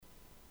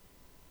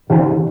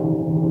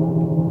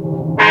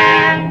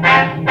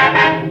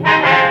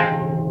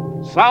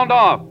Sound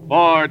off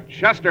for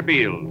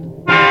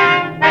Chesterfield.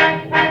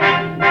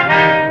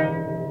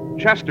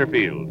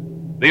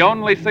 Chesterfield, the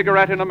only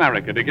cigarette in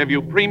America to give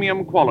you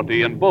premium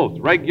quality in both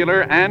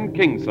regular and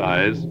king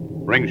size,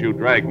 brings you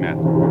Dragnet.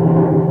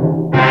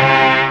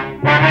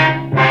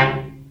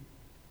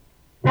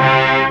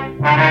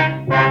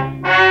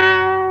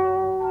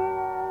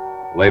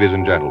 Ladies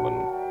and gentlemen,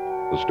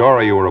 the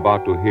story you are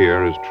about to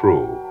hear is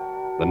true.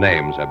 The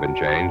names have been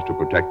changed to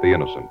protect the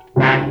innocent.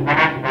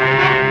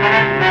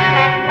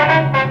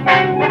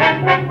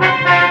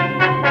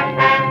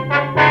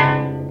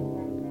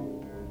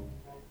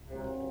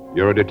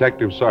 You're a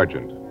detective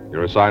sergeant.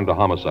 You're assigned to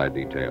homicide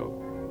detail.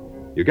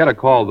 You get a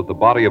call that the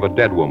body of a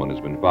dead woman has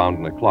been found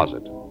in a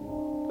closet.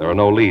 There are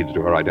no leads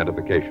to her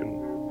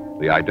identification.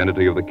 The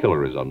identity of the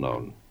killer is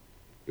unknown.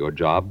 Your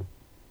job?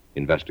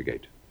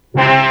 Investigate.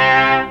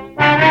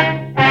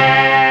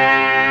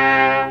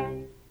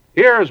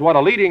 Here's what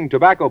a leading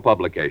tobacco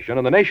publication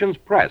and the nation's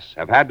press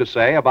have had to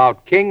say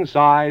about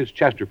king-size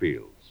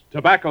Chesterfields.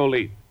 Tobacco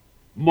Leaf.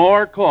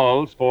 More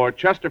calls for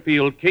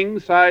Chesterfield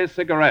king-size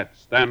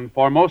cigarettes than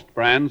for most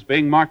brands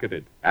being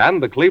marketed.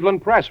 And the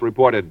Cleveland Press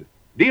reported,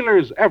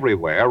 dealers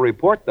everywhere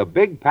report the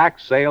big pack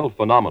sale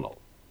phenomenal.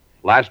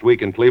 Last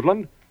week in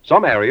Cleveland,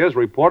 some areas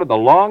reported the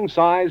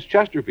long-size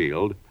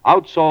Chesterfield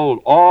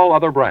outsold all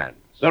other brands.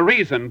 The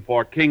reason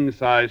for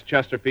king-size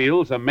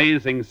Chesterfield's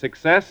amazing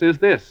success is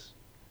this.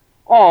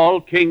 All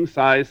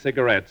king-size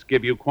cigarettes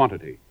give you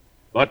quantity,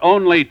 but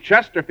only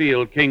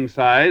Chesterfield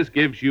king-size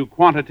gives you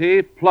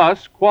quantity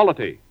plus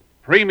quality,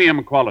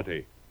 premium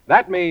quality.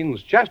 That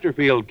means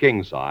Chesterfield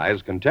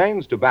king-size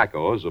contains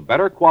tobaccos of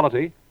better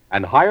quality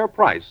and higher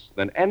price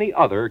than any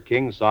other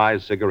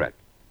king-size cigarette.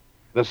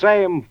 The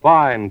same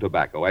fine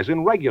tobacco as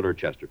in regular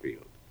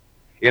Chesterfield.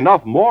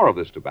 Enough more of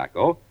this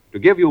tobacco to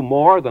give you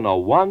more than a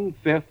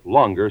 1/5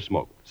 longer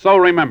smoke. So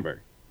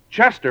remember,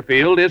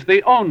 Chesterfield is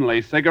the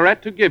only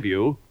cigarette to give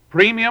you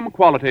premium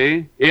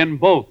quality in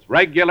both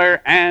regular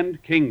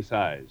and king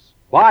size.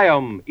 Buy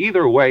 'em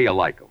either way you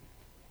like 'em.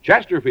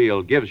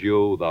 Chesterfield gives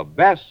you the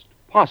best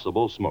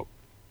possible smoke.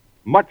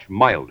 Much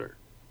milder.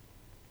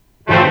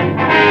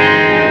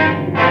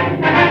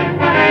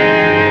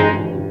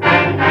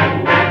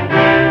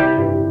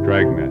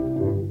 Dragnet,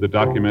 the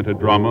documented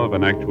drama of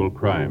an actual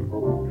crime.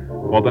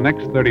 For the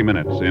next 30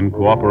 minutes, in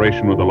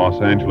cooperation with the Los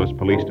Angeles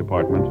Police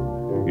Department,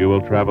 you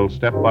will travel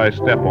step by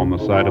step on the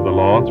side of the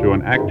law through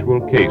an actual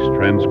case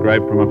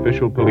transcribed from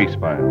official police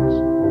files.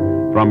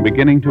 From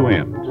beginning to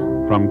end,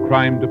 from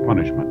crime to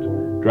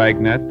punishment,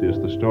 Dragnet is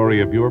the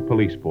story of your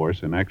police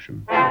force in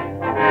action.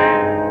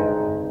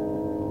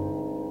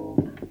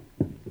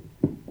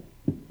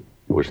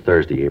 It was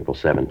Thursday, April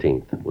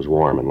 17th. It was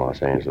warm in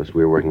Los Angeles.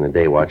 We were working the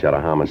day watch out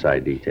of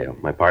homicide detail.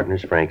 My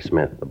partner's Frank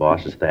Smith. The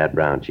boss is Thad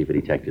Brown, chief of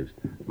detectives.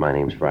 My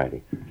name's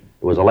Friday.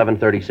 It was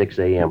 11:36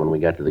 a.m. when we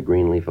got to the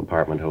Greenleaf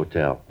Apartment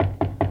Hotel.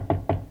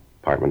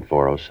 Apartment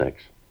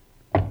 406.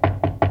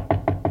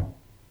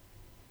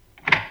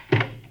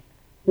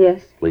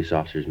 Yes? Police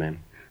officers, ma'am?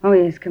 Oh,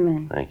 yes, come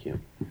in. Thank you.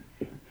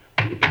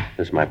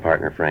 This is my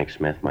partner, Frank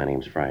Smith. My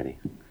name's Friday.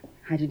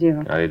 How'd you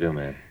do? How do you do,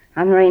 ma'am?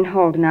 I'm Lorraine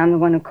Holden. I'm the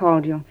one who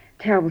called you.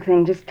 Terrible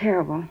thing, just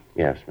terrible.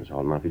 Yes, Miss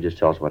Holden. If you just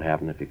tell us what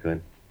happened, if you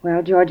could.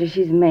 Well, Georgia,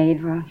 she's a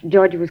maid. Well,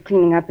 Georgia was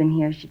cleaning up in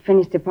here. She'd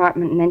finished the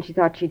apartment, and then she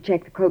thought she'd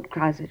check the coat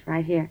closet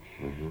right here.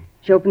 Mm-hmm.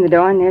 She opened the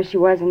door, and there she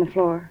was on the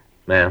floor.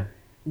 Ma'am?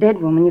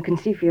 Dead woman. You can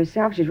see for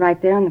yourself. She's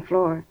right there on the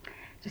floor.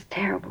 Just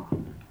terrible.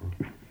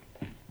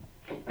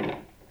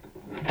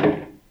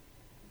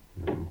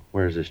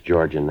 Where's this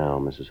Georgia now,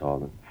 Mrs.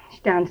 Holden? She's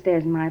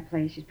downstairs in my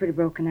place. She's pretty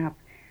broken up.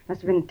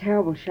 Must have been a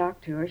terrible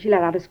shock to her. She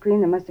let out a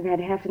scream that must have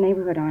had half the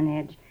neighborhood on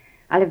edge.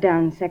 I live down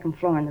on the second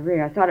floor in the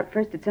rear. I thought at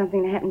first it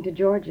something that happened to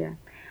Georgia.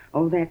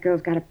 Oh, that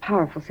girl's got a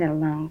powerful set of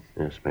lungs.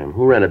 Yes, ma'am.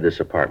 Who rented this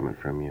apartment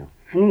from you?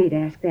 I knew you'd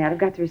ask that. I've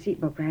got the receipt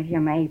book right here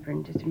on my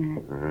apron. Just a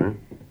minute. All right.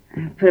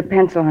 I put a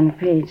pencil on the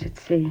page.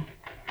 Let's see.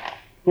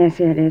 Yes,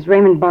 here it is.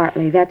 Raymond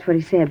Bartley. That's what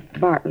he said.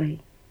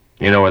 Bartley.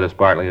 You know where this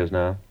Bartley is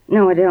now?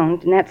 No, I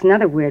don't. And that's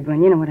another weird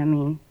one. You know what I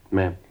mean.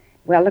 Ma'am?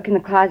 Well, look in the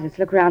closets.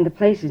 Look around the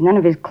places. None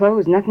of his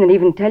clothes. Nothing that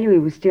even tell you he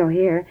was still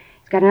here.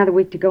 He's got another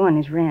week to go on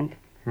his rent.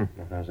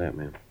 How's that,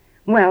 ma'am?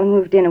 Well,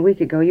 moved in a week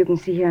ago. You can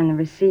see here on the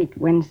receipt.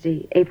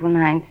 Wednesday, April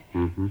 9th.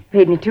 Mm-hmm.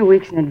 Paid me 2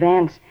 weeks in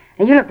advance.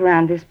 Now, you look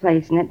around this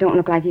place, and it don't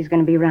look like he's going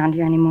to be around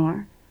here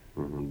anymore.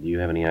 Mm-hmm. Do you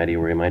have any idea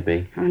where he might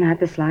be? Oh,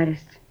 not the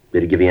slightest.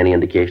 Did he give you any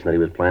indication that he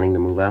was planning to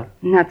move out?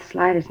 Not the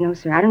slightest, no,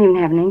 sir. I don't even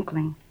have an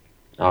inkling.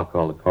 I'll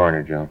call the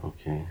coroner, Joe.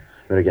 Okay.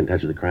 Better get in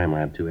touch with the crime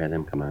lab, too. Have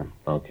them come out.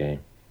 Okay.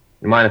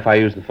 You mind if I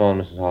use the phone,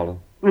 Mrs.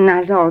 Holden? Well,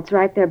 not at all. It's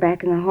right there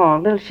back in the hall.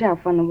 A little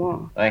shelf on the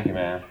wall. Thank you,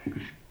 ma'am.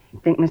 You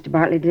think Mr.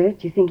 Bartley did it?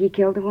 Do you think he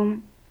killed the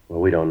woman? Well,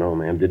 we don't know,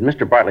 ma'am. Did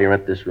Mr. Bartley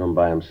rent this room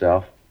by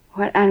himself?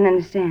 What? I don't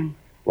understand.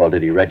 Well,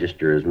 did he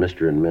register as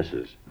Mr. and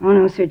Mrs.? Oh,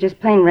 no, sir. Just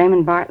plain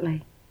Raymond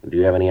Bartley. Do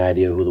you have any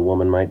idea who the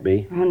woman might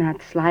be? Oh, not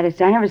the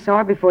slightest. I never saw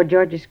her before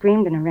Georgia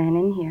screamed and I ran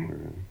in here.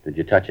 Did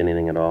you touch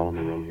anything at all in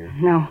the room here?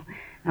 No.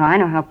 No, I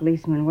know how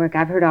policemen work.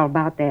 I've heard all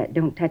about that.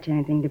 Don't touch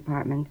anything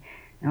department.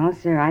 No,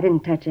 sir, I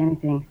didn't touch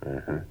anything.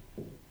 Uh-huh.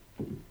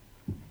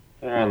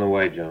 They're on the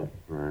way, Joe.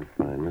 All right,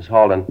 fine. Miss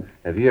Halden,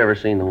 have you ever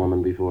seen the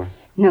woman before?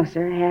 No,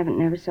 sir, I haven't.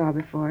 Never saw her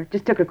before.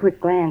 Just took a quick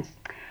glance.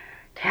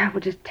 Terrible,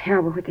 just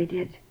terrible what they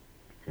did.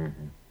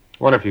 Mm-hmm.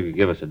 I wonder if you could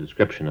give us a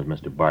description of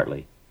Mr.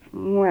 Bartley.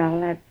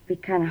 Well, that'd be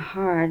kind of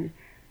hard.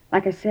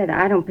 Like I said,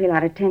 I don't pay a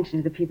lot of attention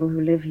to the people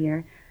who live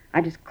here.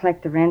 I just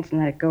collect the rents and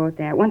let it go at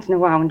that. Once in a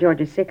while, when George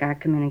is sick, I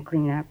come in and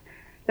clean up.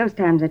 Those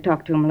times I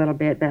talk to him a little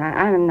bit, but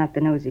I'm not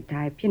the nosy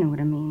type. You know what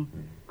I mean.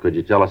 Could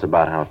you tell us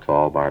about how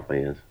tall Bartley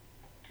is?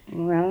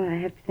 Well, I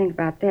have to think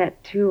about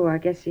that, too. I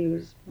guess he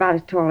was about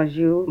as tall as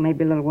you,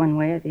 maybe a little one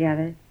way or the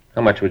other.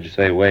 How much would you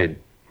say he weighed?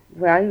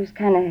 Well, he was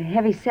kind of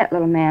heavy-set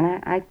little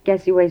man. I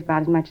guess he weighs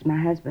about as much as my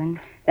husband.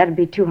 That'd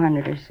be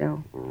 200 or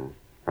so.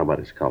 How about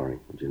his coloring?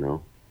 Would you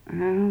know?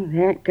 Oh,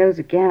 there it goes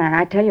again.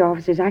 I tell you,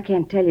 officers, I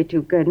can't tell you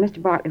too good.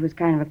 Mr. Bartley was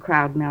kind of a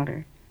crowd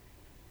melter.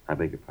 I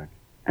beg your pardon?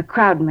 A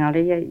crowd melter.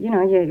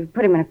 You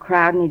put him in a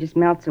crowd and he just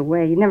melts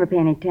away. You never pay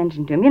any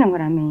attention to him. You know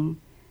what I mean.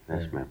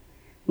 Yes, ma'am.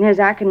 Near as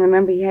I can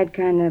remember, he had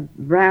kind of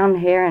brown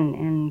hair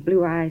and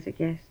blue eyes, I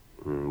guess.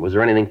 Was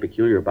there anything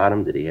peculiar about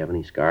him? Did he have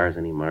any scars,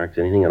 any marks,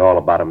 anything at all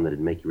about him that'd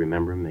make you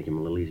remember him, make him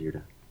a little easier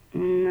to...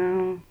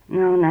 No,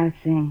 not a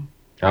thing.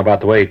 How about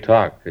the way he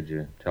talked? Could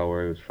you tell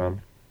where he was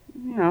from?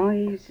 No,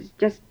 he was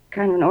just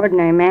kind of an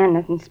ordinary man,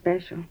 nothing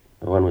special.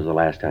 When was the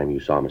last time you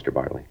saw Mr.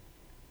 Bartley?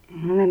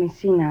 Well, let me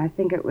see now. I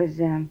think it was,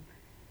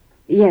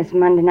 yes,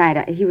 Monday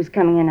night. He was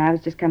coming in. I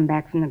was just coming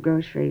back from the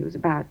grocery. It was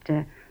about,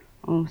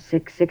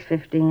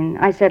 6:15.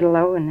 I said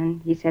hello, and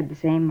then he said the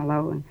same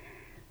hello, and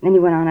then he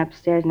went on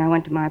upstairs, and I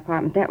went to my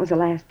apartment. That was the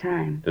last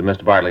time. Did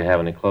Mr. Bartley have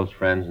any close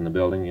friends in the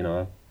building, you know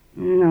of?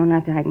 No,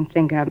 not that I can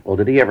think of. Well,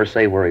 did he ever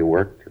say where he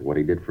worked or what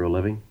he did for a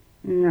living?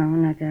 No,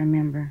 not that I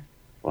remember.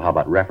 Well, how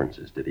about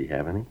references? Did he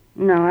have any?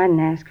 No, I didn't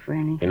ask for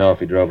any. You know if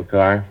he drove a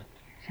car?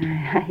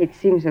 It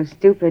seems so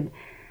stupid.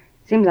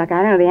 Seems like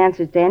I don't know the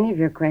answers to any of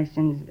your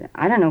questions.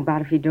 I don't know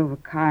about if he drove a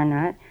car or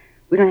not.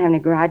 We don't have any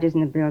garages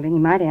in the building. He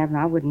might have, and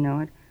I wouldn't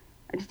know it.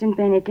 I just didn't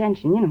pay any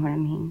attention. You know what I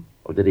mean.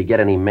 Well, did he get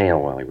any mail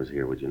while he was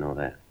here? Would you know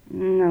that?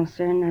 No,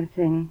 sir, not a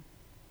thing.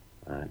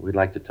 All right. We'd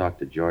like to talk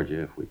to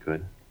Georgia if we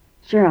could.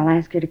 Sure, I'll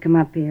ask her to come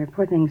up here.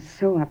 Poor thing's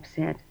so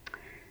upset.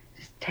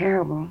 It's just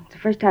terrible. It's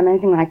the first time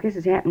anything like this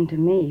has happened to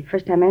me.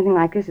 First time anything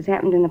like this has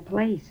happened in the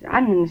place. I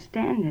don't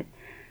understand it.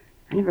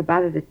 I never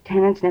bothered the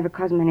tenants, never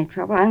caused them any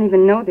trouble. I don't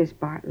even know this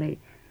Bartley.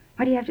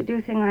 Why do you have to do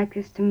a thing like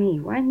this to me?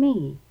 Why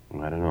me?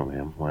 Well, I don't know,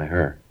 ma'am. Why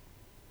her?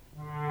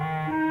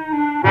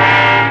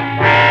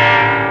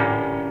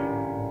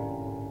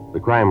 The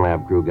crime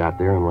lab crew got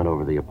there and went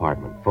over the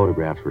apartment.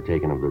 Photographs were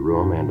taken of the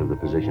room and of the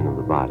position of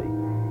the body.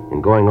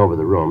 In going over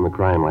the room, the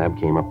crime lab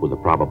came up with a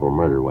probable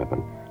murder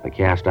weapon, a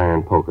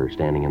cast-iron poker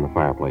standing in the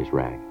fireplace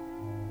rack.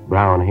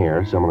 Brown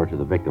hair, similar to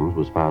the victim's,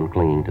 was found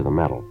clinging to the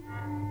metal.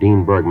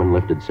 Dean Bergman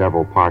lifted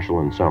several partial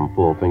and some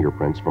full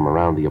fingerprints from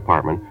around the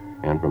apartment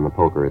and from the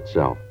poker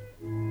itself.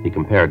 He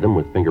compared them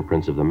with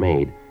fingerprints of the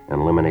maid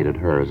and eliminated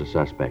her as a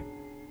suspect.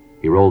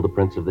 He rolled the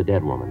prints of the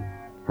dead woman.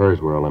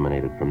 Hers were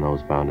eliminated from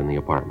those found in the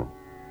apartment.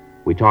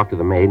 We talked to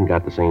the maid and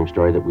got the same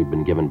story that we'd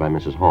been given by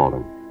Mrs.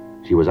 Halden.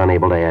 She was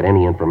unable to add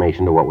any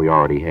information to what we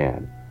already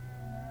had.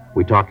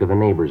 We talked to the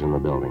neighbors in the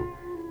building.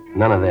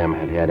 None of them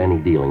had had any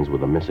dealings with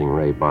the missing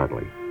Ray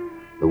Bartley.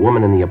 The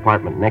woman in the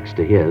apartment next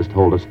to his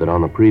told us that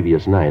on the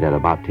previous night at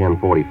about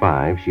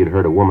 10:45, she had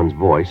heard a woman's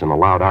voice and a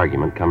loud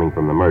argument coming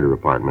from the murder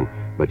apartment,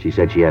 but she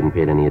said she hadn't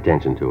paid any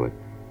attention to it.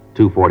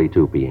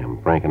 2:42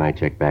 p.m. Frank and I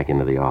checked back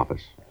into the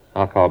office.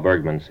 I'll call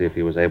Bergman, see if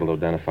he was able to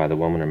identify the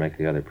woman or make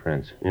the other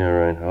prints. Yeah,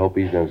 right. I hope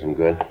he's done some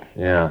good.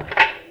 Yeah.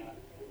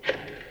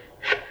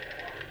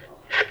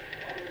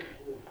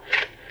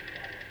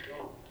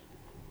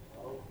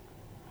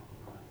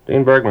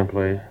 Dean Bergman,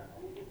 please.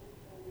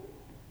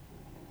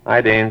 Hi,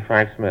 Dean.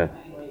 Frank Smith.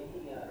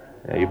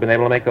 Yeah, you been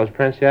able to make those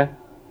prints yet?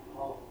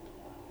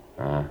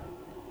 Well,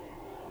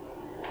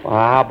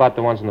 how about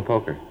the ones in the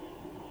poker?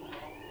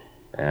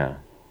 Yeah.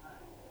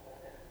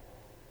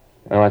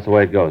 Well, that's the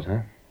way it goes, huh?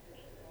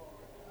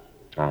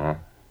 Uh-huh.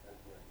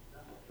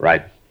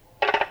 Right.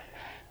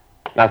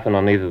 Nothing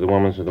on either the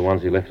woman's or the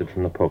ones he lifted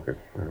from the poker.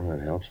 Well,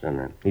 that helps, doesn't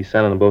it? He's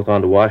sending them both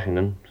on to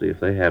Washington, see if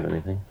they have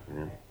anything.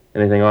 Yeah.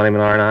 Anything on him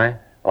in R&I?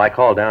 Well, I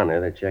called down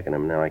there. They're checking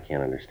him now. I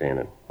can't understand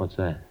it. What's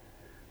that?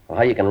 Well,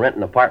 how you can rent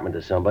an apartment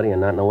to somebody and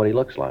not know what he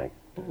looks like?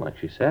 Well, like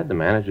she said, the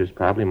manager's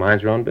probably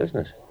minds her own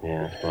business.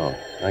 Yeah, well,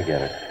 I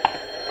get it.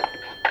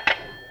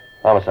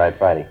 Homicide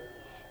Friday.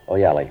 Oh,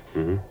 yeah, Lee.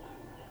 Mm-hmm.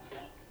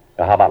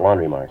 How about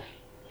laundry marks?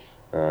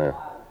 Yeah,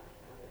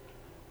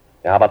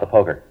 how about the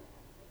poker?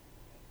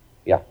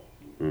 Yeah.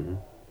 Mm-hmm.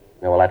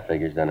 Yeah, well, that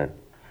figures, doesn't it?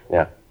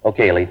 Yeah.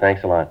 Okay, Lee,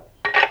 thanks a lot.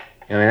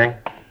 Anything?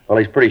 Well,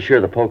 he's pretty sure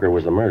the poker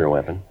was the murder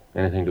weapon.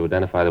 Anything to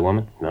identify the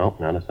woman? No,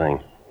 not a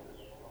thing.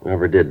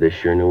 Whoever did this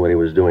sure knew what he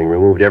was doing.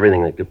 Removed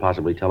everything that could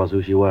possibly tell us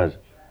who she was.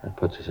 That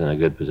puts us in a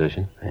good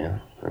position. Yeah,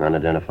 an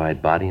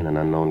unidentified body and an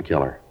unknown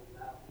killer.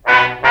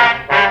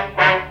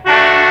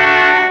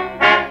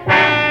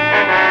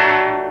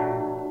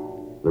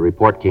 The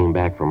report came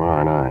back from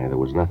R&I. There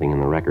was nothing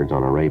in the records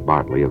on a Ray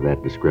Bartley of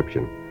that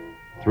description.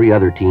 3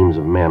 other teams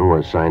of men were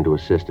assigned to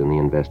assist in the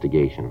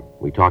investigation.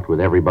 We talked with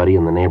everybody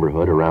in the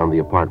neighborhood around the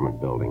apartment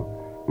building.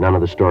 None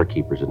of the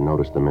storekeepers had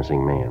noticed the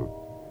missing man.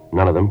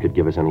 None of them could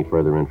give us any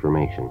further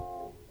information.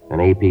 An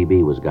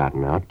APB was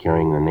gotten out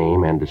carrying the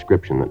name and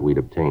description that we'd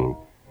obtained.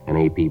 An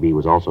APB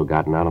was also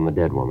gotten out on the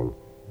dead woman.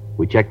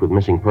 We checked with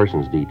missing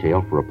persons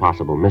detail for a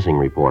possible missing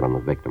report on the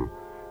victim.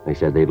 They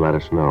said they'd let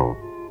us know.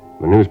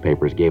 The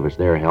newspapers gave us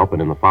their help,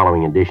 and in the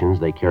following editions,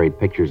 they carried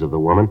pictures of the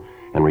woman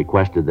and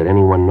requested that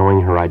anyone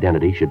knowing her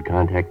identity should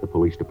contact the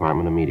police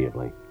department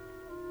immediately.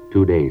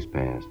 2 days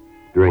passed.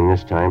 During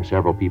this time,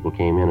 several people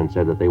came in and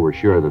said that they were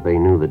sure that they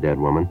knew the dead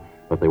woman,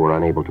 but they were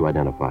unable to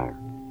identify her.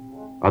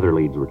 Other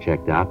leads were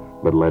checked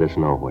out, but led us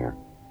nowhere.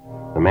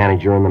 The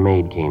manager and the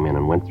maid came in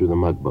and went through the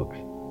mug books.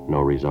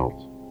 No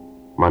results.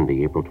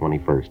 Monday, April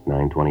 21st,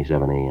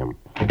 9:27 a.m.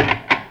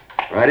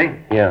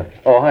 Friday? Yeah.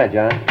 Oh, hi,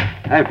 John.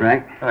 Hi,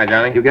 Frank. Hi,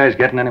 Johnny. You guys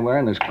getting anywhere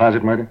in this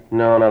closet murder?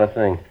 No, not a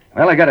thing.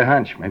 Well, I got a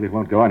hunch. Maybe it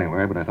won't go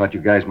anywhere, but I thought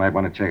you guys might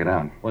want to check it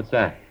out. What's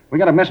that? We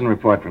got a missing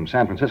report from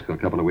San Francisco a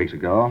couple of weeks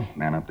ago.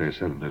 Man up there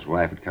said that his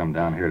wife had come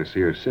down here to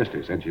see her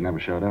sister. Said she never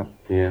showed up.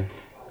 Yeah?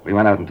 We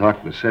went out and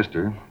talked to the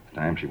sister. At the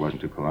time, she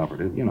wasn't too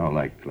cooperative. You know,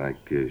 like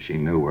she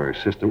knew where her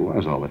sister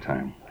was all the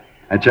time.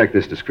 I checked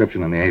this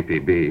description in the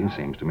APB.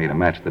 Seems to me to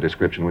match the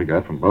description we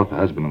got from both the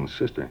husband and the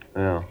sister.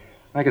 Yeah.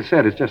 Like I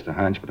said, it's just a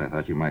hunch, but I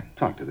thought you might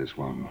talk to this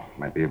one.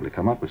 Might be able to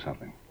come up with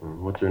something.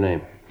 What's her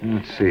name?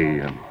 Let's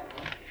see.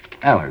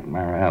 Allard,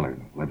 Myra Allard.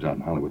 Lives out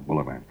in Hollywood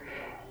Boulevard.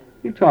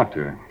 You talk to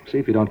her. See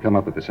if you don't come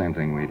up with the same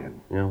thing we did.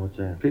 Yeah, what's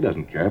that? She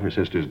doesn't care if her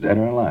sister's dead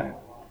or alive.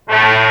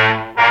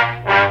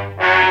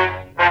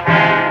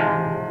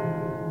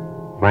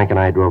 Frank and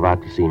I drove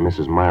out to see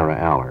Mrs. Myra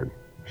Allard.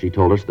 She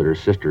told us that her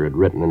sister had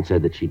written and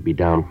said that she'd be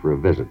down for a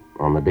visit.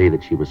 On the day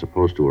that she was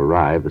supposed to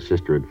arrive, the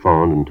sister had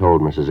phoned and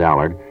told Mrs.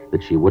 Allard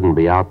that she wouldn't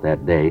be out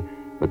that day,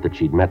 but that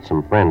she'd met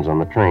some friends on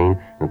the train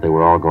and that they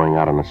were all going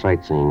out on a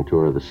sightseeing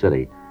tour of the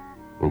city.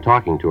 In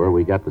talking to her,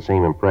 we got the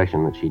same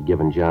impression that she'd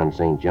given John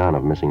St. John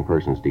of missing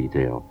persons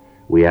detail.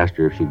 We asked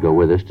her if she'd go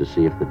with us to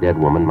see if the dead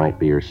woman might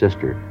be her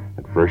sister.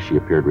 At first, she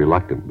appeared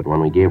reluctant, but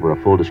when we gave her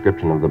a full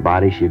description of the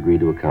body, she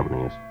agreed to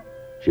accompany us.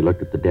 She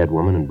looked at the dead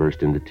woman and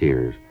burst into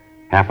tears.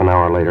 Half an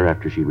hour later,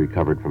 after she'd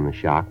recovered from the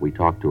shock, we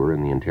talked to her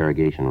in the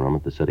interrogation room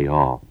at the city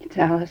hall. It's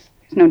Alice.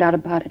 There's no doubt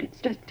about it.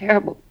 It's just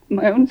terrible.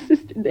 My own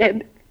sister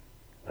dead.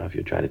 Now, if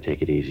you try to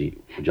take it easy,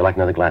 would you like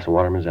another glass of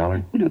water, Miss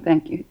Allard? No,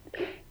 thank you.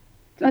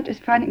 It's not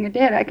just finding her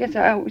dead. I guess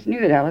I always knew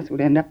that Alice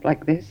would end up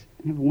like this.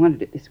 I never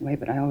wanted it this way,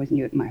 but I always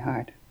knew it in my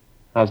heart.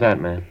 How's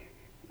that, man?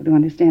 Well, to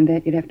understand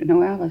that, you'd have to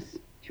know Alice.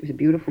 She was a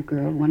beautiful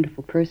girl, a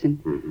wonderful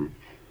person. Mm-hmm.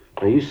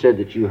 Now, you said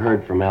that you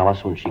heard from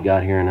Alice when she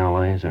got here in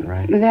L.A., is that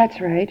right?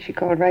 That's right. She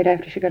called right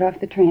after she got off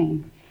the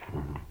train.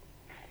 Mm-hmm.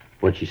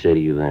 What'd she say to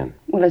you then?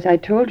 Well, as I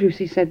told you,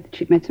 she said that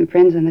she'd met some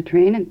friends on the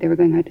train and they were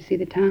going out to see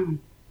the town.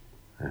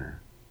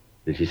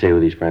 Did she say who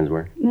these friends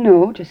were?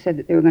 No, just said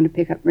that they were going to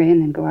pick up Ray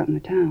and then go out in the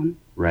town.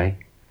 Ray?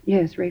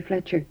 Yes, Ray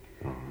Fletcher.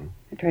 Mm-hmm.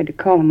 I tried to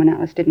call him when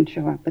Alice didn't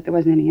show up, but there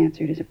wasn't any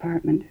answer at his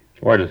apartment.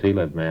 Where does he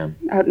live, ma'am?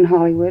 Out in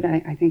Hollywood.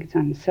 I think it's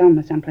on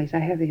Selma someplace. I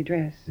have the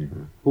address.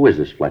 Mm-hmm. Who is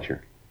this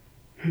Fletcher?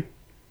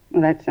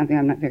 Well, that's something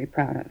I'm not very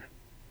proud of.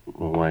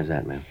 Well, why is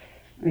that, ma'am?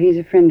 Well, he's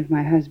a friend of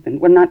my husband.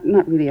 Well, not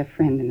really a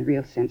friend in the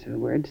real sense of the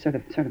word. Sort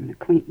of an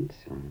acquaintance.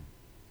 Mm-hmm.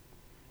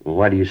 Well,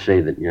 why do you say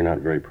that you're not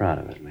very proud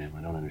of it, ma'am?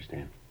 I don't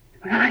understand.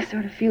 Well, I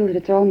sort of feel that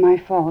it's all my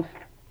fault.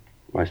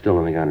 Well, I still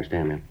don't think I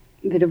understand, ma'am.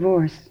 The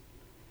divorce.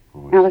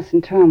 Oh, Alice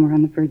and Tom were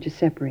on the verge of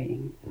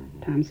separating.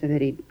 Mm-hmm. Tom said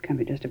that he'd come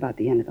to just about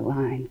the end of the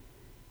line.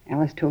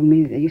 Alice told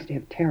me that they used to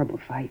have terrible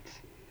fights.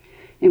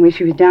 Anyway,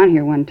 she was down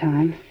here one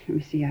time. Let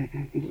me see, I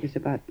think it was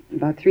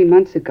about 3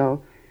 months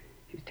ago.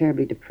 She was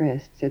terribly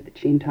depressed. Said that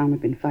she and Tom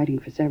had been fighting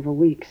for several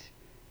weeks.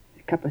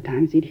 A couple of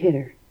times he'd hit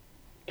her.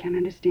 Can't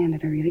understand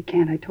it. I really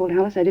can't. I told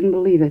Alice I didn't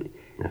believe it.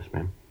 Yes,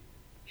 ma'am.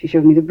 She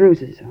showed me the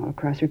bruises all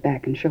across her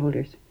back and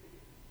shoulders.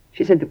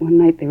 She said that one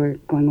night they were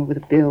going over the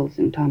bills,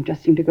 and Tom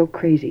just seemed to go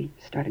crazy.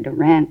 Started to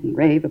rant and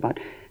rave about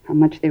how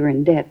much they were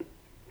in debt.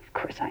 Of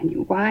course, I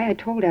knew why. I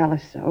told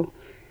Alice so.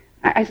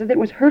 I said that it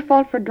was her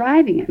fault for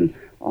driving him,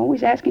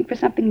 always asking for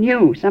something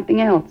new,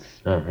 something else.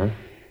 Uh-huh.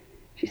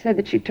 She said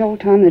that she told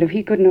Tom that if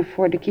he couldn't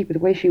afford to keep it the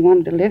way she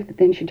wanted to live, that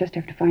then she'd just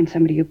have to find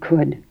somebody who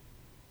could.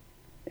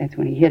 That's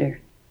when he hit her.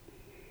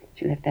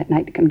 She left that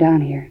night to come down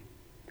here.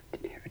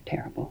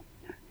 Terrible.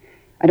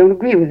 I don't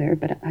agree with her,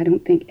 but I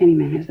don't think any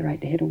man has the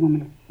right to hit a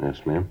woman.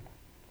 Yes, ma'am.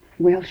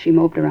 Well, she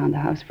moped around the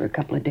house for a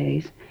couple of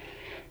days.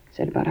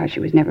 Said about how she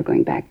was never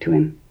going back to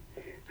him.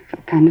 I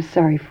felt kind of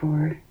sorry for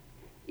her,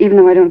 even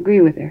though I don't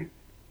agree with her.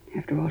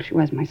 After all, she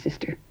was my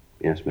sister.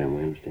 Yes, ma'am,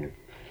 we understand.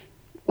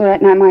 Well,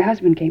 that night my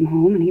husband came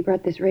home, and he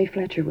brought this Ray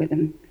Fletcher with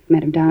him.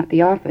 Met him down at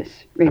the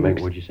office.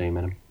 What'd you say,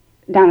 madam?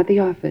 Down at the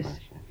office.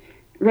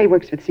 Ray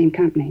works for the same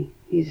company.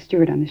 He's a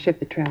steward on the ship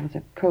that travels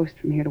up the coast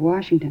from here to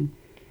Washington.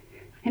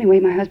 Anyway,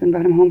 my husband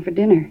brought him home for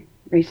dinner.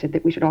 Ray said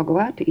that we should all go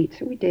out to eat,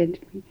 so we did.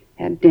 We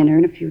had dinner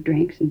and a few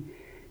drinks, and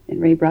then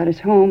Ray brought us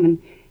home,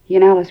 and he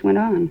and Alice went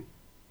on.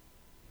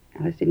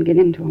 Alice didn't get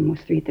in until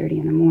almost 3:30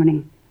 in the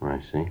morning.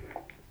 I see.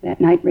 That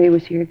night, Ray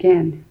was here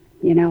again.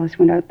 He and Alice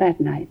went out that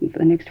night, and for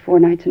the next 4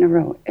 nights in a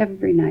row,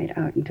 every night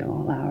out until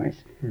all hours.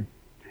 I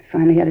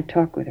finally had a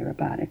talk with her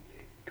about it.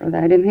 Told her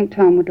that I didn't think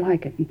Tom would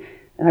like it, and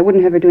that I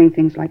wouldn't have her doing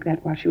things like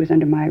that while she was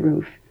under my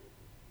roof.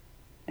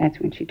 That's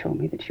when she told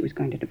me that she was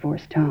going to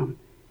divorce Tom,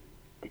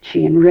 that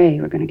she and Ray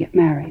were going to get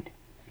married.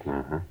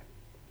 Uh-huh.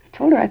 I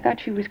told her I thought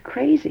she was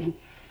crazy.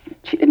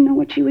 She didn't know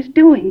what she was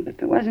doing, but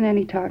there wasn't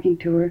any talking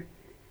to her.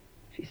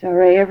 She saw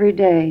Ray every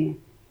day.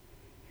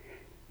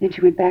 Then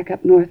she went back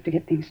up north to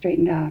get things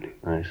straightened out.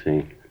 I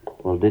see.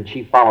 Well, did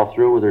she follow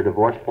through with her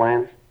divorce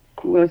plans?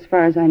 Well, as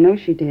far as I know,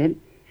 she did.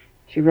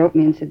 She wrote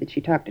me and said that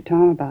she talked to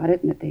Tom about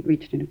it and that they'd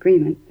reached an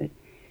agreement that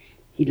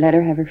he'd let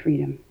her have her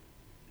freedom.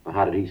 Well,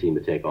 how did he seem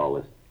to take all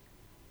this?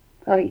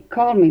 Well, he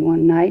called me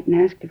one night and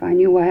asked if I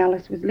knew why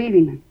Alice was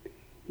leaving him.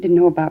 He didn't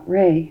know about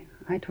Ray.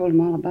 I told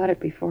him all about it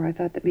before. I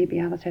thought that maybe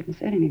Alice hadn't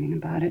said anything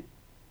about it.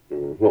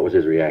 What was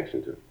his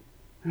reaction to it?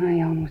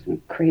 I almost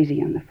went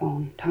crazy on the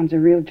phone. Tom's a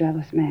real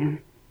jealous man.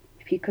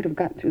 If he could have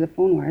gotten through the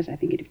phone wires, I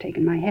think he'd have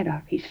taken my head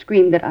off. He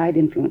screamed that I'd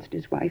influenced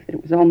his wife, that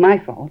it was all my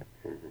fault.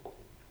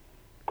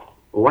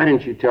 Well, why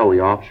didn't you tell the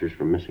officers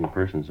from Missing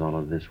Persons all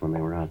of this when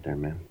they were out there,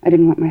 ma'am? I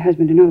didn't want my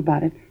husband to know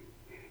about it.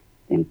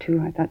 Then,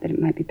 too, I thought that it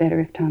might be better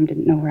if Tom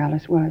didn't know where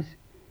Alice was.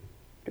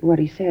 But what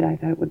he said, I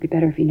thought it would be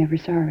better if he never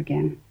saw her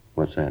again.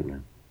 What's that,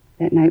 ma'am?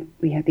 That night,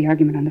 we had the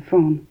argument on the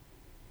phone.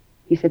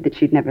 He said that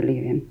she'd never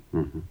leave him.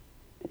 Mm-hmm.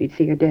 That he'd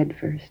see her dead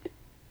first.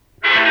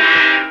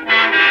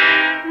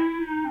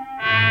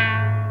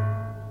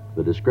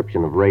 The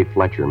description of Ray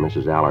Fletcher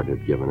Mrs. Allard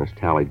had given us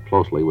tallied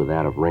closely with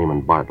that of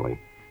Raymond Bartley.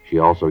 She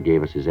also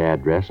gave us his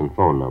address and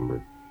phone number.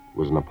 It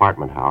was an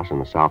apartment house in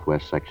the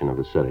southwest section of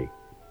the city.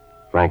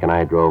 Frank and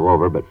I drove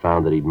over, but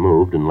found that he'd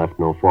moved and left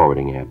no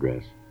forwarding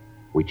address.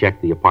 We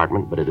checked the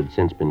apartment, but it had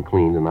since been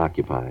cleaned and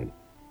occupied.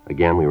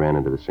 Again, we ran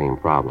into the same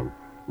problem.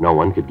 No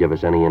one could give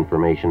us any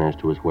information as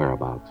to his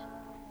whereabouts.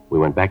 We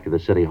went back to the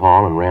city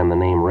hall and ran the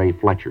name Ray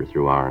Fletcher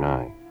through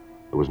R&I.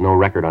 There was no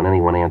record on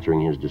anyone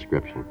answering his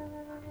description.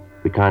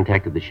 We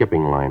contacted the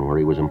shipping line where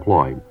he was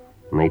employed,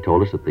 and they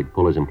told us that they'd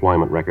pull his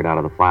employment record out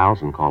of the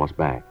files and call us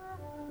back.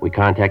 We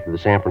contacted the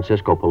San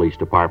Francisco Police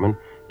Department,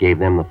 gave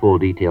them the full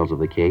details of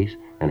the case,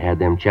 and had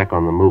them check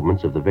on the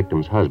movements of the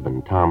victim's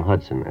husband, Tom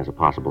Hudson, as a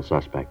possible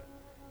suspect.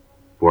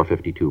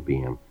 4:52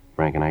 p.m.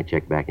 Frank and I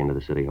checked back into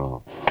the city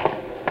hall.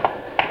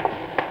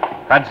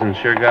 Hudson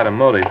sure got a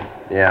motive.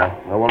 Yeah,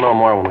 well, we'll know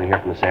more when we hear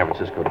from the San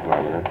Francisco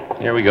Department, huh?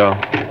 Here we go.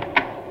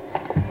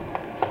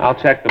 I'll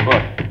check the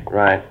book.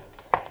 Right.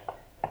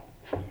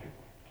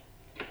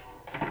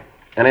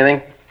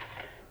 Anything?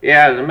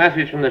 Yeah, there's a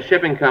message from the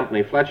shipping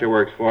company Fletcher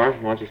works for.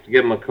 Wants us to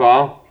give him a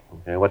call.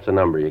 Okay, what's the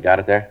number? You got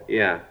it there?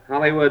 Yeah,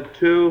 Hollywood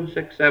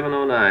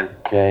 26709.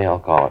 Okay, I'll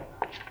call it.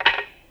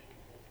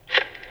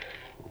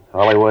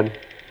 Hollywood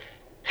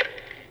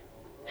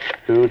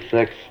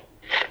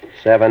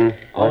 267...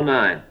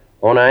 09.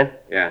 09?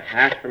 Yeah,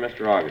 ask for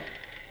Mr. August.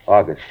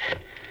 August.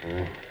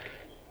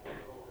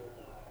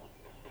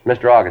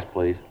 Mr. August,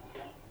 please.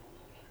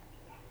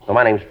 Oh,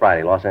 my name's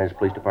Friday, Los Angeles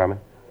Police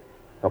Department.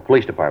 Oh,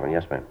 Police Department,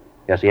 yes, ma'am.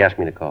 Yes, he asked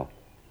me to call.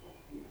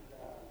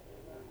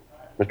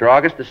 Mr.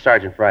 August, this is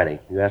Sergeant Friday.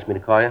 You asked me to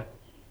call you?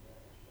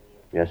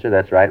 Yes, sir,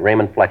 that's right.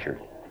 Raymond Fletcher.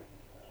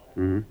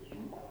 Mm-hmm.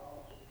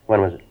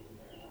 When was it?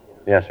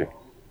 Yes, sir.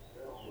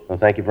 Well,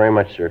 thank you very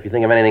much, sir. If you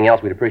think of anything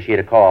else, we'd appreciate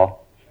a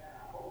call.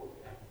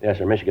 Yes,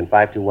 sir. Michigan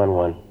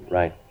 5211.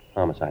 Right.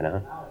 Homicide,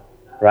 huh?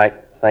 Right.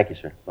 Thank you,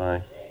 sir.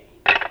 Bye.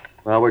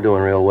 Well, we're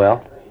doing real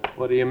well.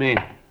 What do you mean?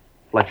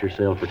 Fletcher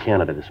sailed for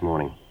Canada this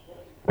morning.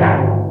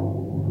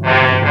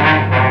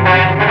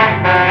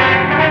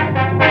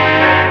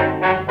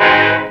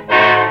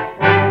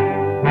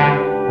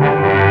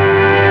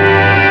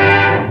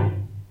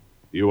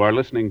 You are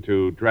listening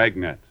to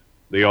Dragnet,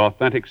 the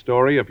authentic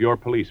story of your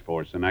police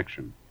force in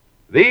action.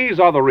 These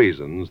are the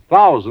reasons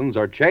thousands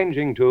are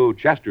changing to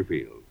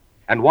Chesterfield,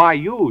 and why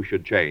you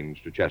should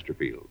change to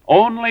Chesterfield.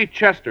 Only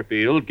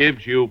Chesterfield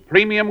gives you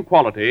premium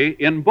quality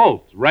in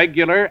both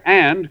regular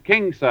and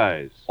king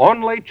size.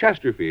 Only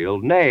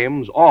Chesterfield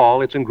names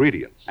all its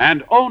ingredients.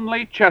 And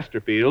only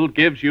Chesterfield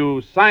gives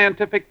you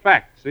scientific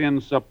facts in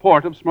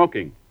support of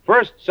smoking.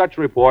 First such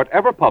report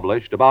ever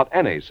published about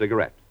any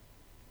cigarette.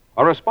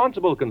 A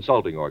responsible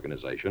consulting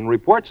organization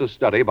reports a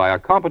study by a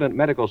competent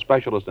medical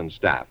specialist and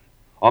staff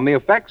on the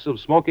effects of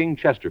smoking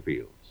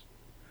Chesterfields.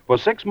 For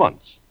 6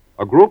 months,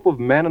 a group of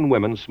men and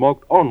women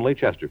smoked only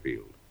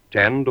Chesterfield,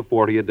 10 to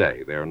 40 a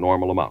day, their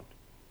normal amount.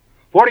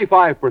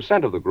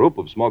 45% of the group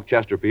have smoked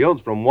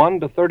Chesterfields from 1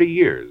 to 30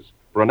 years,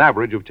 for an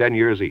average of 10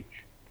 years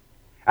each.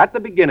 At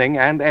the beginning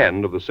and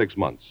end of the 6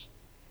 months,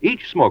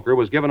 each smoker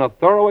was given a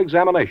thorough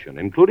examination,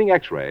 including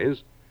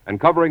x-rays, and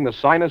covering the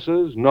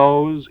sinuses,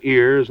 nose,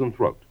 ears, and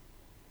throat.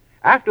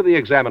 After the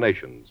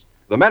examinations,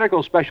 the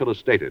medical specialist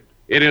stated,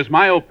 "It is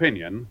my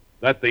opinion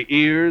that the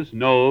ears,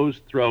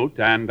 nose, throat,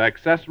 and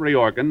accessory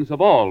organs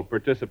of all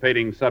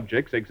participating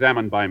subjects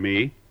examined by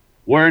me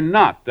were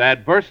not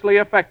adversely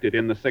affected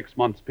in the 6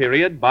 months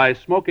period by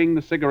smoking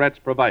the cigarettes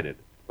provided."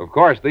 Of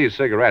course, these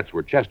cigarettes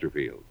were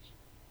Chesterfields.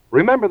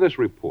 Remember this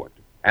report.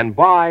 and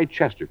buy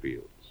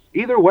Chesterfields.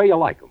 Either way you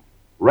like 'em,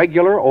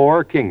 regular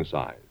or king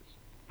size.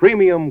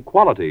 Premium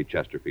quality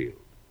Chesterfield,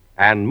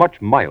 and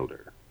much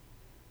milder.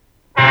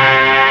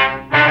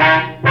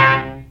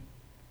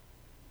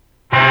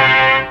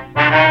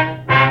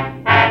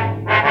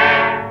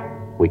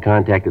 We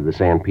contacted the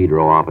San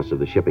Pedro office of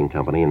the shipping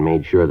company and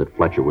made sure that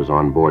Fletcher was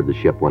on board the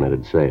ship when it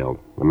had sailed.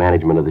 The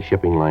management of the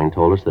shipping line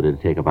told us that it'd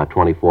take about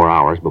 24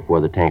 hours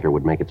before the tanker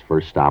would make its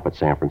first stop at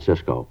San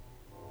Francisco.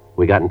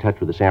 We got in touch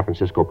with the San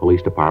Francisco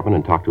Police Department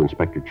and talked to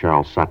Inspector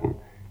Charles Sutton.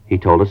 He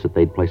told us that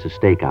they'd place a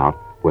stakeout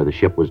where the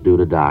ship was due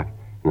to dock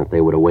and that they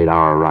would await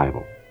our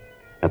arrival.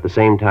 At the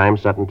same time,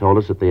 Sutton told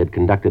us that they had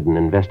conducted an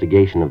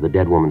investigation of the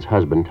dead woman's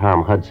husband,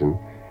 Tom Hudson,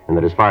 and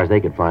that as far as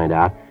they could find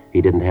out,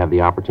 he didn't have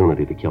the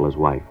opportunity to kill his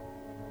wife.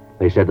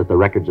 They said that the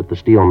records at the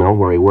steel mill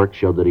where he worked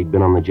showed that he'd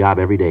been on the job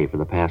every day for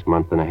the past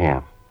month and a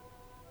half.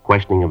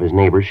 Questioning of his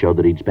neighbors showed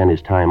that he'd spent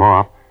his time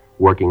off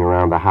working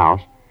around the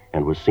house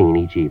and was seen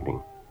each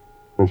evening.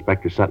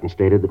 Inspector Sutton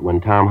stated that when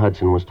Tom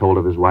Hudson was told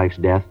of his wife's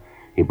death,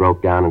 he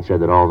broke down and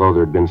said that although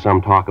there had been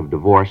some talk of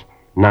divorce,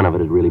 none of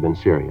it had really been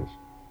serious,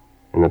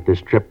 and that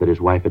this trip that his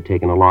wife had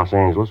taken to Los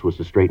Angeles was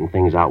to straighten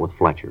things out with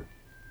Fletcher.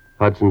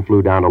 Hudson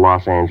flew down to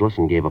Los Angeles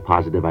and gave a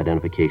positive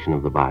identification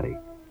of the body.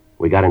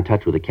 We got in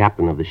touch with the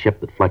captain of the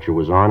ship that Fletcher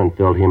was on and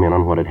filled him in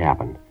on what had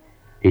happened.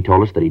 He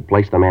told us that he'd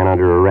place the man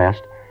under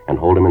arrest and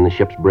hold him in the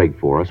ship's brig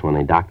for us when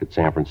they docked at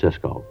San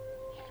Francisco.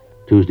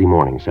 Tuesday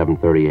morning,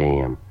 7:30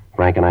 a.m.,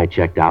 Frank and I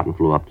checked out and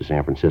flew up to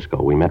San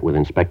Francisco. We met with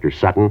Inspector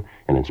Sutton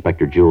and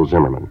Inspector Jules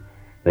Zimmerman.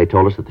 They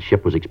told us that the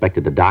ship was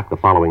expected to dock the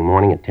following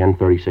morning at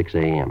 10:36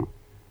 a.m.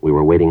 We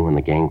were waiting when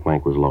the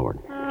gangplank was lowered.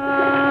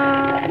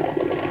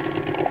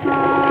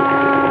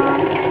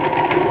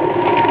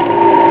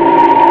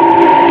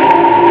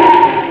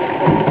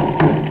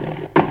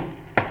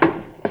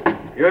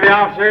 You're the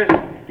officers?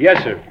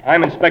 Yes, sir.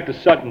 I'm Inspector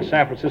Sutton,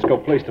 San Francisco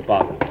Police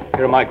Department.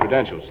 Here are my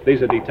credentials.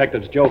 These are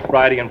Detectives Joe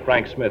Friday and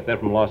Frank Smith. They're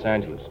from Los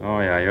Angeles. Oh,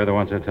 yeah, you're the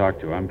ones I talked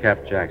to. I'm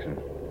Captain Jackson.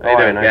 How you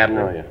doing, Captain?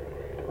 Nice to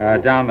know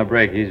you. Down the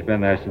brig. He's been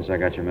there since I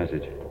got your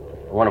message.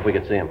 I wonder if we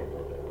could see him.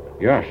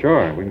 Yeah,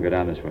 sure. We can go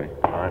down this way.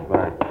 All right,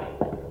 fine.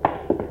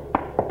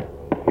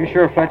 You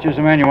sure Fletcher's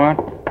the man you want?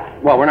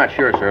 Well, we're not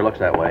sure, sir. Looks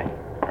that way.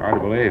 Hard to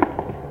believe.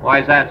 Why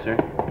is that, sir?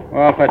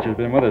 Well, Fletcher's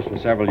been with us for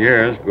several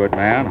years. Good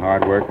man,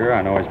 hard worker.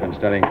 I know he's been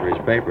studying for his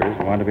papers.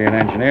 Wanted to be an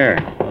engineer.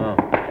 Oh.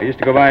 I used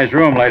to go by his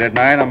room late at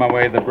night on my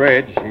way to the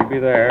bridge. He'd be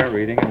there,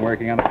 reading and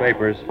working on the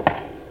papers.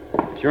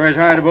 Sure is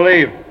hard to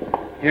believe.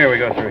 Here, we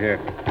go through here.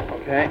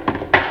 Okay.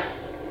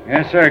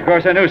 Yes, sir. Of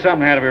course, I knew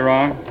something had to be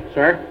wrong.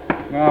 Sir?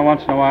 Well,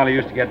 once in a while, he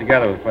used to get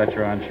together with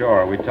Fletcher on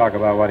shore. We'd talk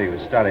about what he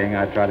was studying.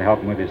 I'd try to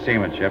help him with his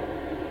seamanship.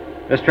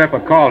 This trip I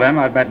called him,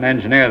 I'd met an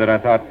engineer that I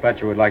thought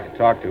Fletcher would like to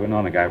talk to. I'd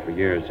known the guy for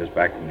years, just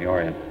back from the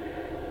Orient.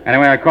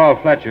 Anyway, I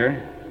called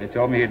Fletcher. He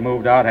told me he'd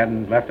moved out,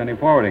 hadn't left any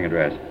forwarding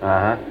address.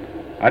 Uh-huh.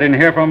 I didn't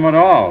hear from him at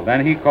all.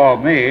 Then he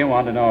called me and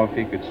wanted to know if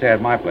he could stay at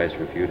my place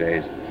for a few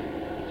days.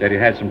 Said he'd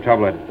had some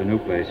trouble at the new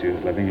place he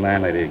was living.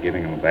 Landlady was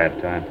giving him a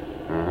bad time.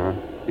 Uh-huh.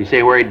 Did he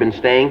say where he'd been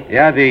staying?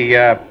 Yeah,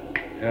 the,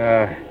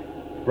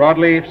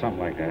 Broadleaf, something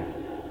like that.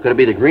 Could it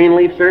be the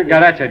Greenleaf, sir? Yeah,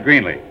 that's it,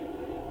 Greenleaf.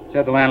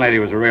 Said the landlady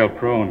was a real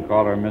prune,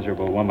 called her a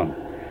miserable woman.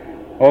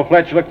 Old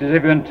Fletcher looked as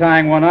if he'd been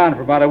tying one on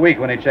for about a week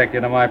when he checked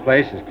into my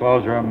place. His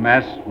clothes were a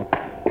mess.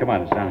 Come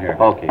on, it's down here.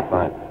 Okay,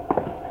 fine.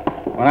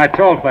 When I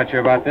told Fletcher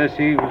about this,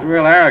 he was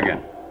real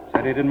arrogant.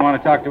 Said he didn't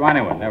want to talk to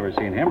anyone. Never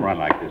seen him run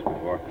like this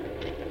before.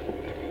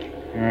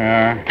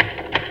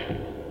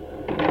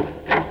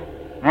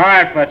 All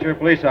right, Fletcher.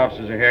 Police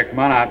officers are here. Come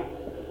on out.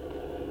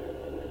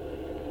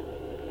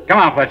 Come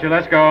on, Fletcher.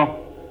 Let's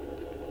go.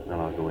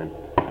 Well, I'll go in.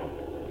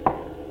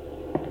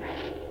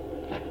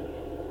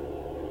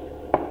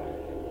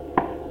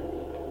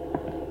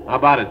 How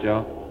about it,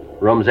 Joe?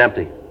 Room's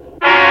empty.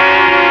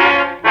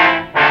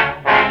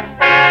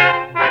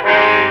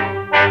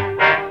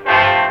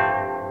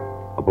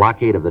 A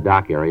blockade of the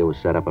dock area was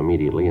set up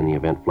immediately in the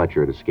event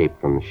Fletcher had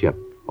escaped from the ship.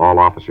 All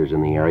officers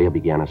in the area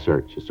began a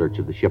search. A search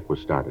of the ship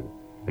was started.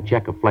 A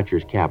check of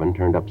Fletcher's cabin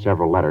turned up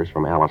several letters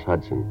from Alice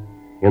Hudson.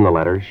 In the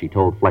letters, she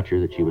told Fletcher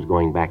that she was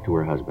going back to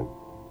her husband.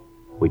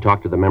 We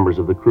talked to the members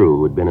of the crew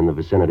who had been in the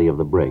vicinity of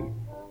the brig.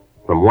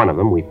 From one of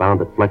them, we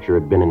found that Fletcher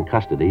had been in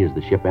custody as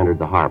the ship entered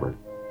the harbor.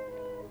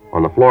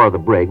 On the floor of the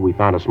brig, we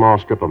found a small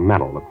strip of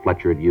metal that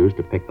Fletcher had used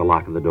to pick the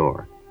lock of the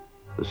door.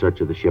 The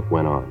search of the ship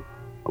went on.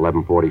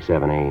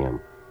 11:47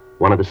 a.m.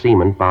 One of the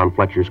seamen found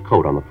Fletcher's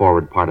coat on the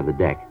forward part of the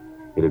deck.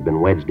 It had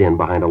been wedged in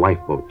behind a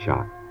lifeboat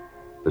chock.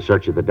 The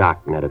search of the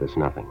dock netted us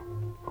nothing.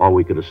 All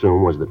we could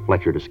assume was that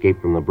Fletcher had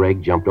escaped from the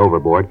brig, jumped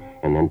overboard,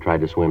 and then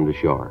tried to swim to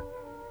shore.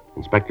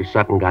 Inspector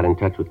Sutton got in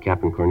touch with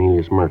Captain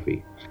Cornelius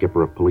Murphy,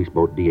 skipper of police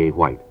boat D.A.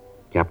 White.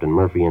 Captain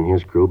Murphy and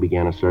his crew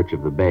began a search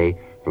of the bay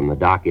from the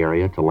dock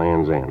area to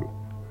Land's End.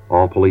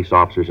 All police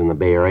officers in the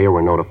bay area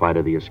were notified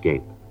of the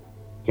escape.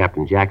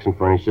 Captain Jackson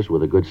furnished us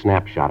with a good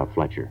snapshot of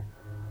Fletcher.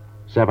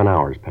 7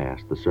 hours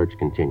passed. The search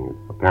continued.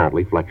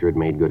 Apparently, Fletcher had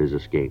made good his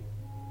escape.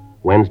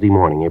 Wednesday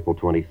morning, April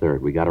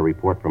 23rd, we got a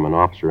report from an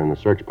officer in the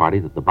search party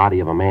that the body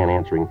of a man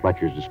answering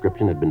Fletcher's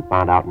description had been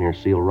found out near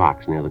Seal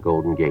Rocks near the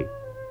Golden Gate.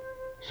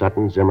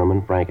 Sutton,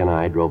 Zimmerman, Frank, and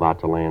I drove out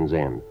to Land's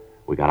End.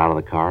 We got out of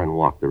the car and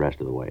walked the rest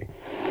of the way.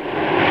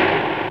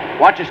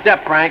 Watch your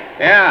step, Frank.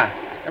 Yeah.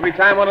 Every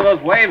time one of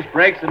those waves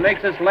breaks, it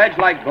makes this ledge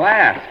like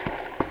glass.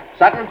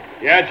 Sutton?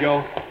 Yeah,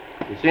 Joe.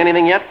 You see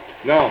anything yet?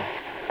 No.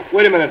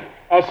 Wait a minute.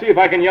 I'll see if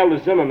I can yell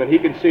to Zimmerman. He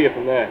can see it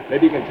from there.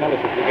 Maybe he can tell us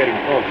if we're getting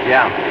close.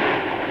 Yeah.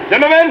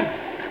 Zimmerman!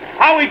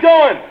 How we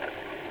doing?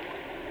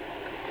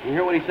 You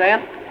hear what he's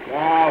saying?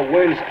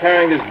 Wind's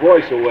carrying his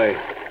voice away.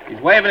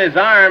 He's waving his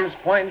arms,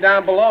 pointing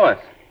down below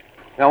us.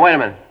 Now, wait a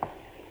minute.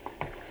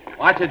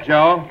 Watch it,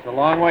 Joe. It's a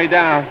long way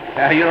down.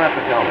 Yeah, you don't have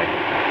to tell me.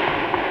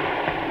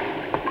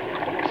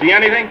 See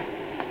anything?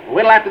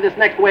 Wait till after this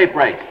next wave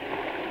breaks.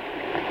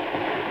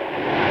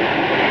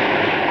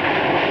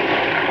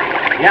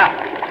 Yeah.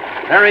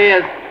 There he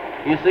is.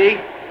 You see?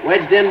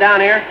 Wedged in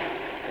down here?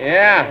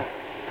 Yeah.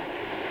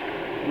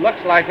 It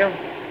looks like him.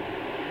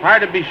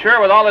 Hard to be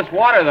sure with all this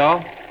water,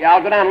 though. Yeah,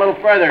 I'll go down a little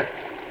further.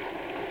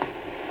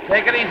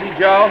 Take it easy,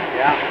 Joe.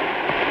 Yeah.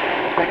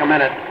 It'll take a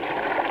minute.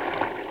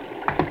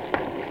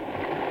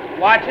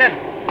 Watch it.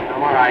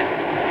 I'm all right.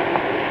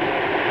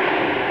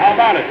 How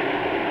about it?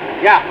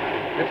 Yeah,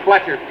 it's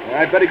Fletcher.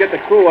 I'd better get the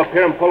crew up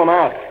here and pull him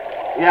out.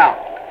 Yeah.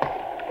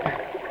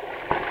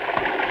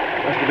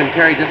 Must have been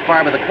carried this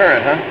far by the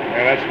current, huh?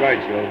 Yeah, that's right,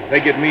 Joe. They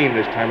get mean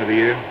this time of the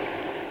year.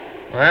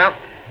 Well,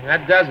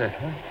 that does it,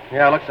 huh?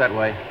 Yeah, it looks that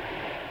way.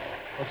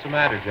 What's the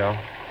matter, Joe?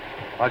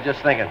 I was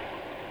just thinking.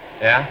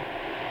 Yeah?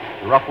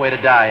 It's a rough way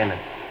to die, isn't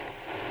it?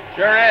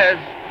 Sure is.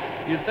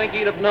 You'd think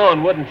he'd have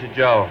known, wouldn't you,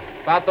 Joe?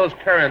 About those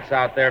currents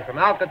out there from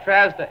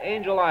Alcatraz to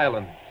Angel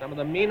Island. Some of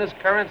the meanest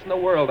currents in the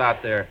world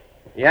out there.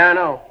 Yeah, I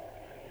know.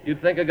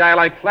 You'd think a guy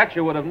like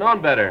Fletcher would have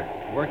known better.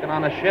 Working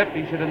on a ship,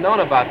 he should have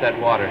known about that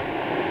water.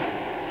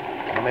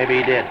 Well, maybe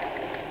he did.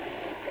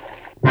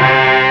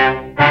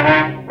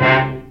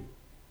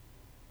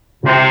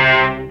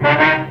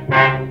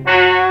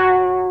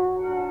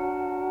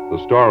 The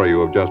story you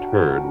have just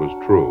heard was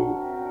true.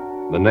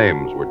 The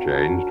names were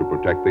changed to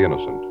protect the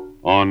innocent.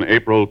 On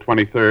April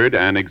 23rd,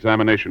 an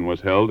examination was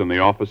held in the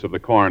office of the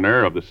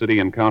coroner of the city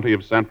and county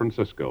of San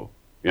Francisco.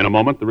 In a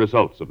moment, the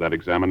results of that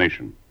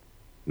examination.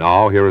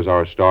 Now, here is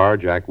our star,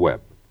 Jack Webb.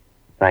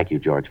 Thank you,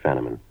 George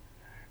Fenneman.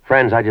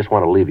 Friends, I just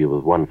want to leave you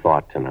with one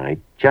thought tonight.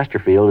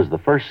 Chesterfield is the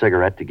first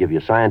cigarette to give you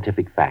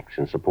scientific facts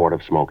in support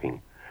of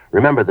smoking.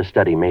 Remember the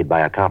study made by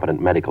a competent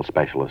medical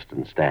specialist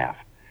and staff.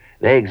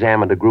 They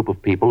examined a group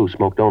of people who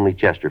smoked only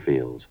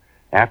Chesterfields.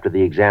 After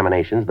the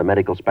examinations, the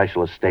medical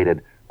specialist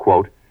stated,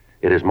 quote,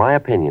 "It is my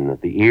opinion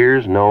that the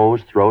ears,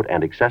 nose, throat,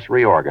 and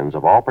accessory organs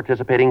of all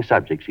participating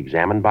subjects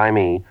examined by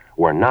me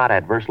were not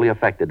adversely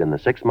affected in the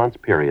 6 months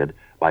period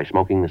by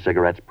smoking the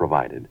cigarettes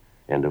provided."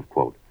 End of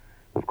quote.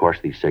 Of course,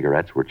 these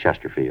cigarettes were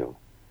Chesterfield.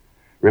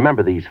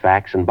 Remember these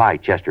facts and buy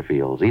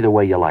Chesterfields, either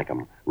way you like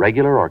them,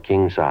 regular or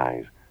king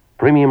size.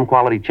 Premium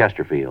quality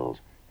Chesterfields,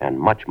 and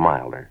much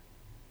milder.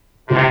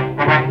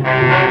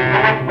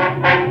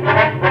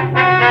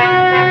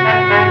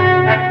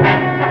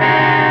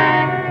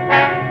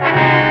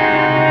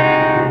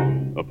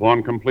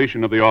 Upon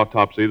completion of the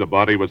autopsy, the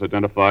body was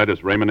identified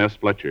as Raymond S.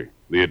 Fletcher.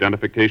 The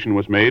identification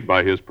was made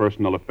by his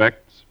personal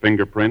effects,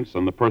 fingerprints,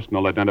 and the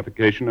personal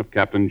identification of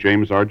Captain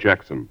James R.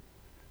 Jackson.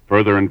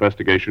 Further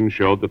investigation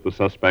showed that the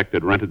suspect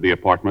had rented the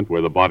apartment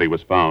where the body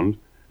was found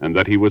and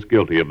that he was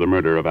guilty of the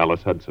murder of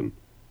Alice Hudson.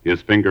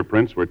 His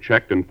fingerprints were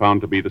checked and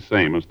found to be the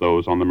same as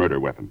those on the murder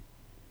weapon.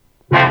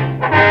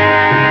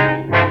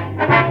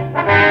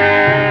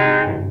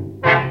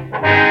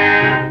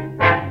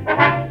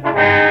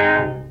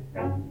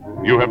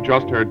 You have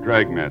just heard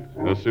Dragnet,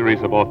 a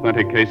series of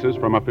authentic cases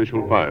from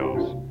official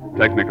files.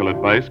 Technical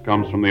advice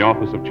comes from the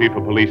Office of Chief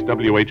of Police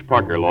W.H.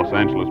 Parker, Los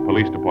Angeles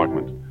Police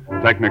Department.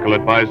 Technical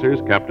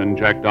advisors, Captain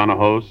Jack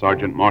Donahoe,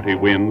 Sergeant Marty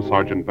Wynn,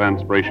 Sergeant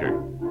Vance Brasher.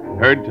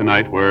 Heard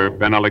tonight were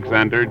Ben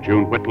Alexander,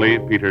 June Whitley,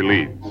 Peter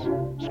Leeds.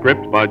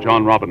 Script by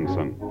John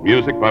Robinson.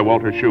 Music by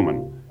Walter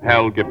Schumann.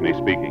 Hal Gibney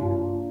speaking.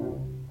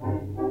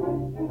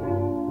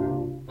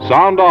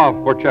 Sound off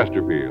for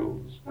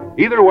Chesterfields.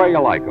 Either way you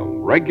like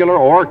them, regular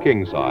or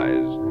king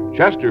size,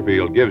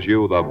 Chesterfield gives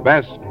you the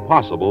best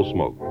possible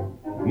smoke.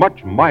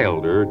 Much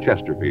milder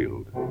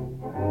Chesterfield.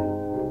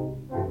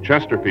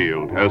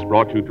 Chesterfield has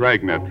brought you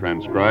Dragnet,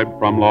 transcribed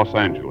from Los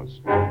Angeles.